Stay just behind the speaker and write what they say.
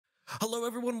Hello,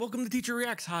 everyone. Welcome to Teacher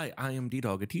Reacts. Hi, I am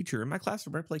Ddog, a teacher. In my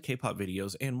classroom, I play K-pop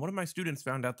videos, and one of my students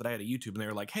found out that I had a YouTube, and they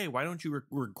were like, "Hey, why don't you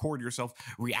record yourself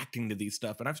reacting to these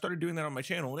stuff?" And I've started doing that on my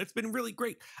channel, and it's been really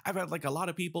great. I've had like a lot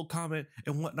of people comment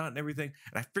and whatnot and everything,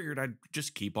 and I figured I'd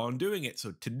just keep on doing it.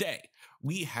 So today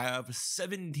we have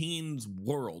 17's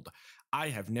World. I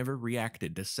have never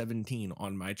reacted to 17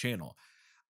 on my channel.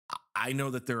 I know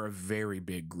that they're a very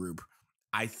big group.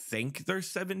 I think there's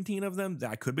 17 of them.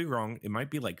 I could be wrong. It might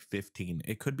be like 15.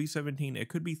 It could be 17. It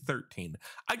could be 13.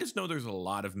 I just know there's a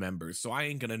lot of members, so I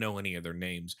ain't gonna know any of their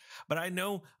names. But I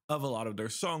know of a lot of their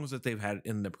songs that they've had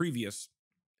in the previous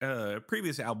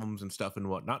albums and stuff and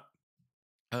whatnot.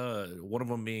 One of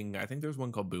them being, I think there's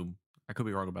one called Boom. I could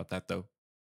be wrong about that though.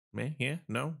 Yeah,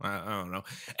 no, I don't know.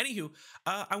 Anywho,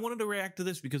 I wanted to react to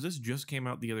this because this just came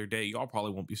out the other day. Y'all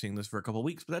probably won't be seeing this for a couple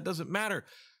weeks, but that doesn't matter.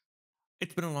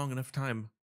 It's been a long enough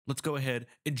time. Let's go ahead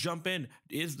and jump in.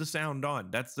 Is the sound on?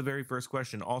 That's the very first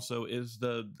question. Also, is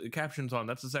the captions on?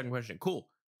 That's the second question. Cool.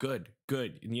 Good.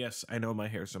 And yes, I know my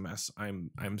hair's a mess.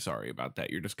 I'm sorry about that.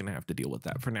 You're just gonna have to deal with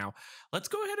that for now. Let's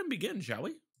go ahead and begin, shall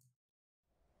we?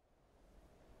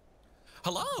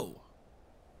 Hello.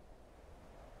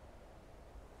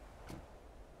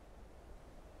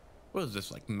 What is this,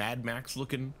 like Mad Max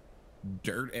looking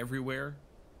dirt everywhere?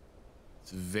 It's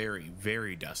very,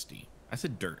 very dusty. I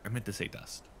said dirt. I meant to say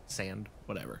dust. Sand.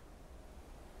 Whatever.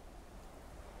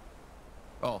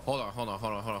 Oh, hold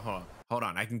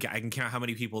on. I can count how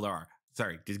many people there are.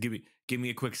 Sorry, just give me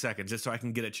a quick second just so I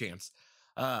can get a chance.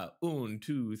 1,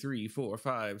 2, 3, 4,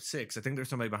 5, 6. I think there's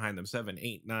somebody behind them. 7,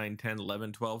 8, 9, 10,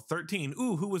 11, 12, 13.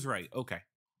 Ooh, who was right? Okay.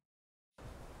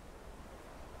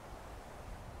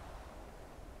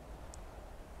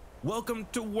 Welcome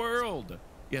to World.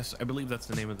 Yes, I believe that's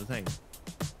the name of the thing.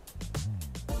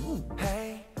 Ooh.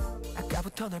 Hey, this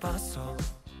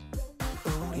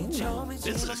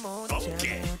is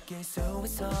funky.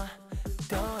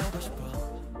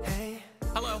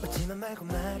 Hello.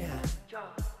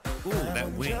 Ooh,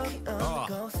 that wink. Oh,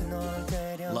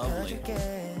 lovely.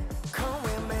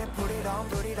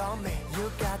 Put it on me.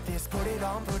 You got this. Put it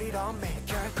on me.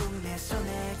 결국 내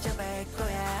손을 잡을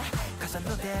거야. 'Cause I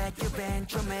know that you've been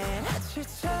dreaming.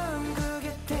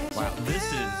 Wow,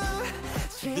 this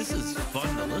is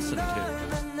fun to listen to.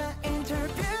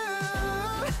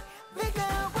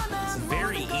 It's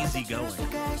very easy going.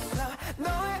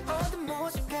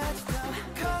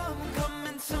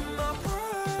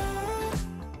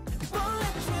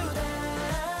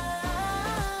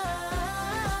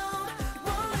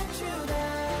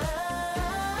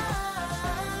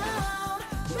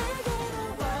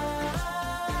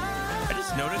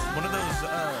 Notice one of those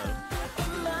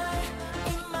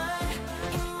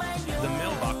the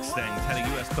mailbox things had a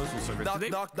U.S. Postal Service.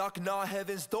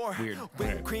 Weird.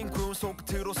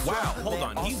 Wow, hold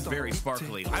on, he's very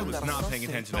sparkly. I was not paying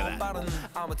attention to that.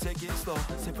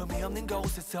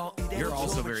 You're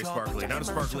also very sparkly. Not as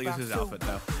sparkly as his outfit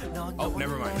though. Oh,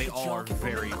 never mind. They all are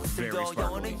very, very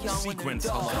sparkly. Sequence,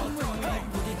 hello.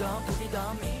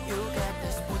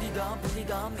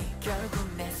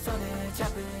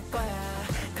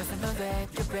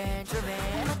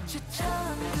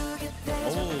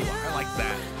 Oh, I like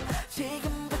that.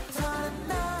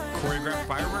 Choreographed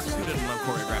fireworks? Who didn't love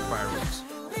choreographed fireworks?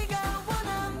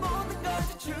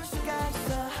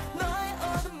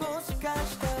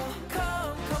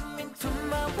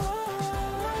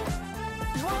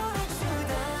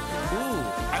 Ooh,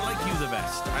 I like you the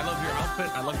best. I love your outfit.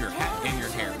 I love your hat and your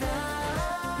hair.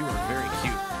 You are very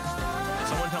cute.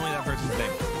 Someone tell me that person's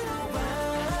name.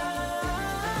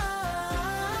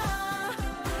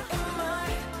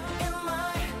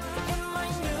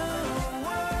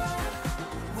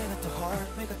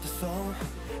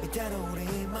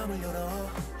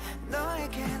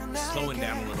 Slowing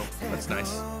down a little. That's nice.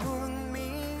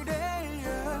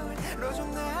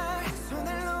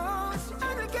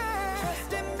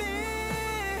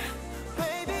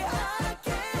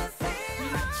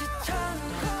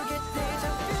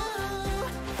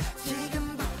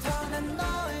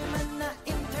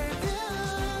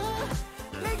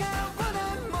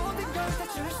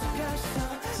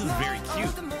 This is very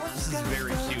cute. This is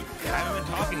very cute. I haven't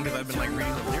been talking because I've been like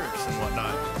reading the lyrics and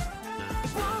whatnot.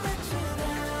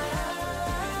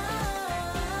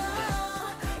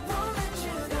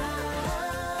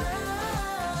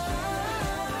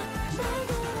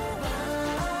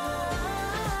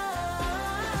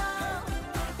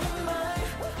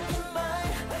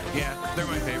 Yeah, they're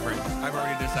my favorite. I've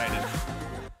already decided.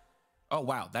 Oh,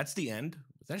 wow. That's the end.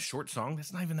 Was that a short song?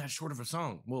 That's not even that short of a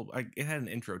song. Well, it had an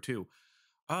intro too.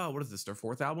 What is this? Their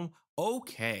fourth album?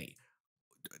 Okay.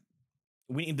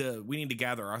 we need to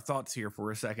gather our thoughts here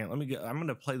for a second. I'm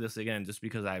gonna play this again just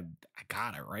because I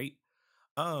got it right.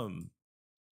 Um,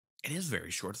 it is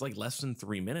very short. It's like less than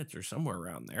 3 minutes or somewhere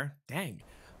around there. Dang.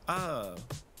 I'm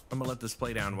gonna let this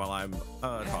play down while I'm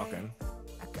talking.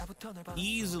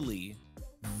 Easily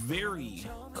very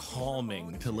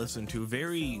calming to listen to.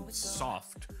 Very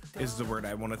soft is the word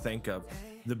I want to think of.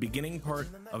 The beginning part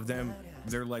of them,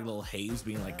 they're like little haze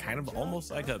being like kind of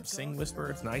almost like a sing whisper.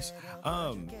 It's nice.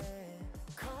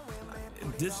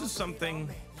 This is something,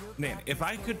 man, if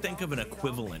I could think of an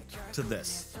equivalent to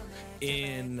this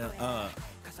in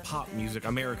pop music,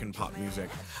 American pop music,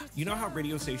 you know how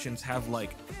radio stations have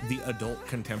like the adult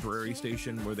contemporary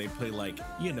station where they play like,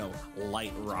 you know,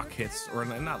 light rock hits, or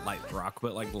not light rock,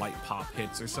 but like light pop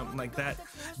hits or something like that.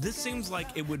 This seems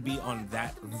like it would be on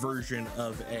that version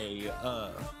of a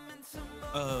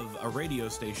radio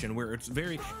station where it's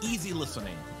very easy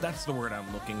listening. That's the word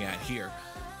I'm looking at here.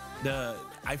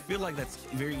 I feel like that's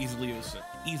very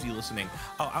easy listening.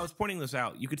 Oh, I was pointing this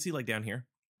out. You could see like down here.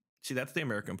 See, that's the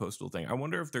American Postal thing. I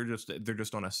wonder if they're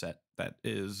just on a set that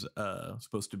is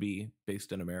supposed to be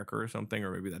based in America or something, or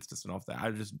maybe that's just an off that.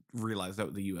 I just realized that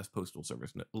was the U.S. Postal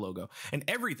Service logo, and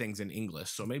everything's in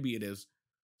English, so maybe it is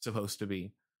supposed to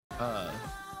be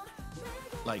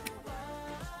like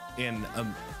in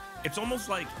it's almost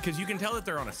like, because you can tell that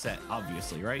they're on a set,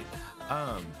 obviously, right?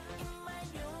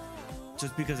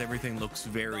 Just because everything looks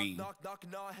very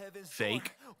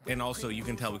fake, and also you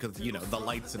can tell because, you know, the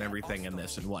lights and everything in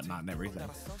this and whatnot and everything,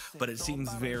 but it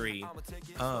seems very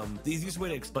the easiest way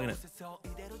to explain it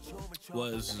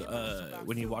was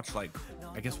when you watch like,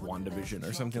 I guess, WandaVision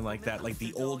or something like that, like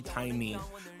the old-timey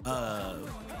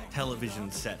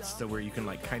television sets, so where you can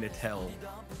like kind of tell,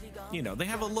 you know, they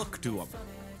have a look to them.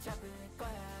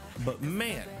 But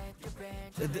man,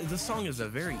 the song is a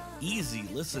very easy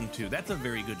listen to. That's a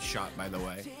very good shot, by the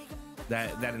way.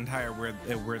 That entire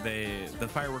where the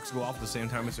fireworks go off at the same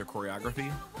time as their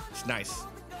choreography. It's nice.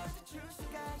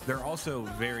 They're also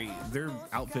their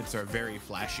outfits are very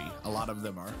flashy. A lot of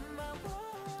them are.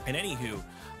 And anywho,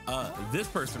 this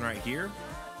person right here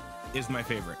is my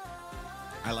favorite.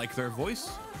 I like their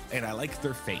voice and I like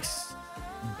their face.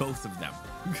 Both of them.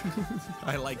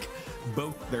 I like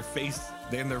both their face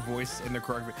and their voice and their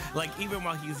choreography. Like, even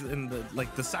while he's in the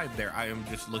like the side there, I am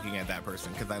just looking at that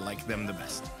person because I like them the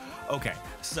best. Okay,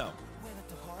 so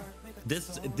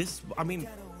this I mean,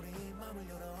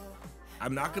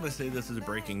 I'm not gonna say this is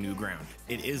breaking new ground.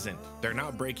 It isn't. They're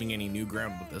not breaking any new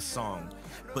ground with this song,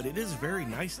 but it is very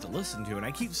nice to listen to. And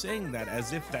I keep saying that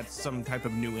as if that's some type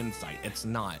of new insight. It's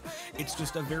not. It's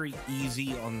just a very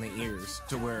easy on the ears,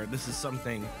 to where this is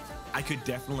something I could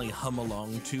definitely hum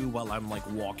along to while I'm like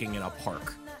walking in a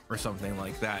park or something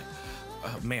like that.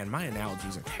 Man, my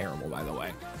analogies are terrible, by the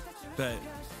way. But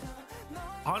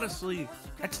honestly,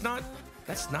 that's not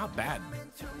bad.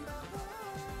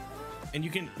 And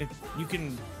you can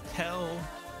tell,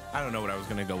 I don't know what I was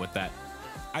gonna go with that.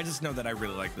 I just know that I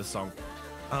really like this song.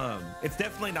 It's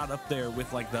definitely not up there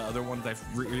with like the other ones I've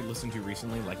listened to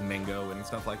recently, like Mango and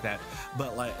stuff like that,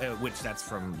 but like which that's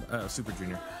from Super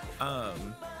Junior.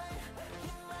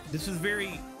 This is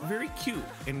very, very cute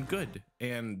and good,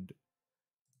 and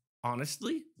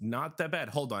honestly, not that bad.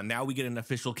 Hold on, now we get an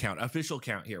official count. Official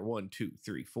count here. 1, 2,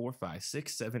 3, 4, 5,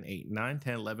 6, 7, 8, 9,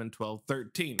 10, 11, 12,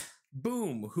 13.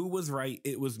 Boom. Who was right?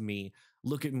 It was me.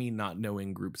 Look at me not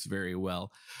knowing groups very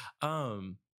well.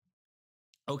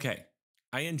 Okay.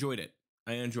 I enjoyed it.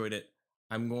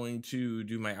 I'm going to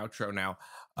do my outro now.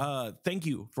 Thank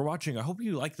you for watching. I hope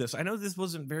you like this. I know this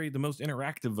wasn't the most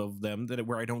interactive of them,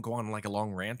 where I don't go on like a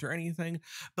long rant or anything,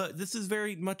 but this is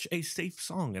very much a safe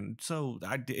song, and so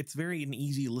it's very an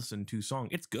easy listen to song.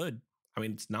 It's good. I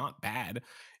mean, it's not bad.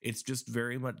 It's just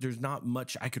very much, there's not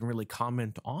much I can really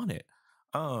comment on it.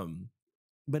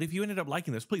 But if you ended up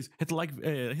liking this, please hit the like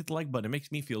button. It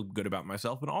makes me feel good about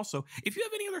myself. And also, if you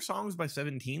have any other songs by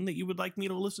 17 that you would like me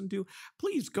to listen to,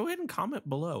 please go ahead and comment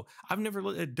below. I've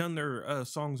never done their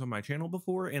songs on my channel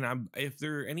before, and if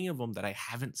there are any of them that I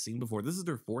haven't seen before, this is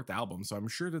their 4th album, so I'm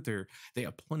sure that they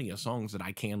have plenty of songs that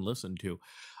I can listen to.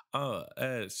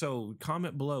 So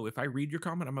comment below. If I read your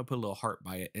comment, I'm gonna put a little heart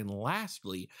by it. And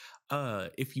lastly,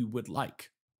 if you would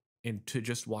like and to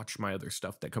just watch my other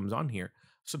stuff that comes on here,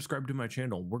 subscribe to my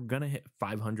channel. We're gonna hit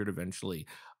 500 eventually.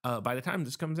 By the time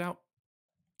this comes out,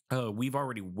 we've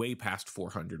already way past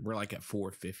 400. We're like at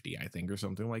 450, I think, or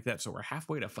something like that. So we're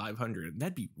halfway to 500. And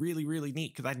that'd be really, really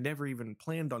neat, because I'd never even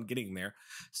planned on getting there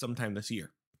sometime this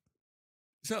year.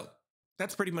 So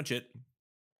that's pretty much it.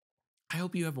 I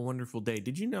hope you have a wonderful day.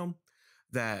 Did you know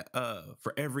that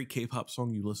for every K-pop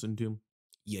song you listen to,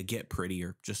 you get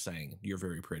prettier. Just saying, you're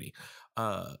very pretty.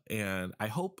 And I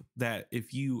hope that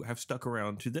if you have stuck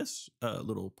around to this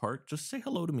little part, just say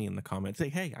hello to me in the comments. Say,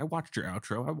 hey, I watched your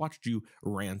outro. I watched you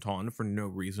rant on for no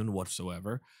reason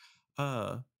whatsoever.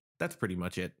 Uh, that's pretty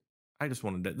much it. I just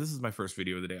wanted to, this is my first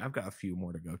video of the day. I've got a few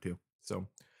more to go to. So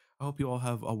I hope you all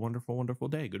have a wonderful, wonderful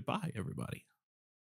day. Goodbye, everybody.